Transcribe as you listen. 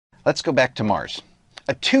Let's go back to Mars.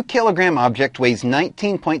 A 2-kilogram object weighs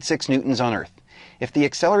 19.6 newtons on Earth. If the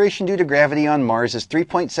acceleration due to gravity on Mars is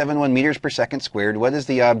 3.71 meters per second squared, what is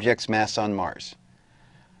the object's mass on Mars?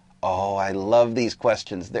 Oh, I love these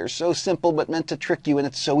questions. They're so simple but meant to trick you, and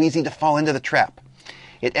it's so easy to fall into the trap.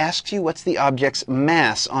 It asks you what's the object's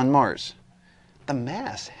mass on Mars. The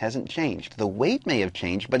mass hasn't changed. The weight may have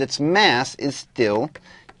changed, but its mass is still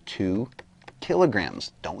 2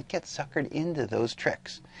 kilograms. Don't get suckered into those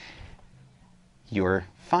tricks. Your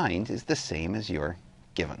find is the same as your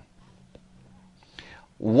given.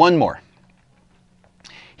 One more.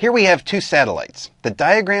 Here we have 2 satellites. The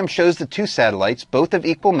diagram shows the 2 satellites, both of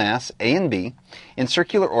equal mass, A and B, in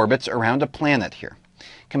circular orbits around a planet here.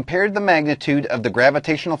 Compare the magnitude of the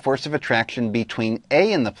gravitational force of attraction between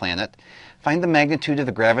A and the planet. Find the magnitude of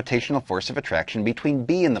the gravitational force of attraction between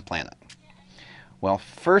B and the planet. Well,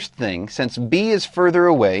 first thing, since B is further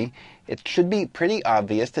away, it should be pretty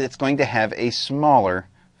obvious that it's going to have a smaller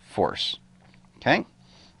force. Okay?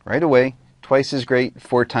 Right away, twice as great,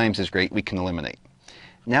 4 times as great, we can eliminate.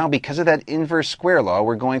 Now, because of that inverse square law,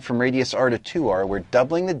 we're going from radius r to 2r. We're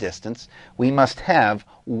doubling the distance. We must have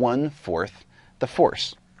 1/4 the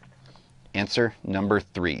force. Answer number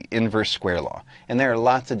 3, inverse square law. And there are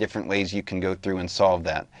lots of different ways you can go through and solve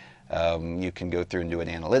that. You can go through and do it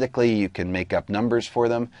analytically. You can make up numbers for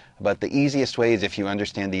them. But the easiest way is if you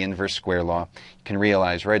understand the inverse square law, you can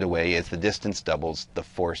realize right away as the distance doubles, the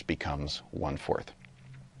force becomes 1/4.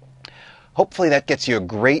 Hopefully that gets you a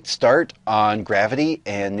great start on gravity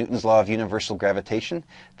and Newton's law of universal gravitation.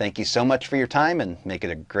 Thank you so much for your time, and make it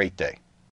a great day.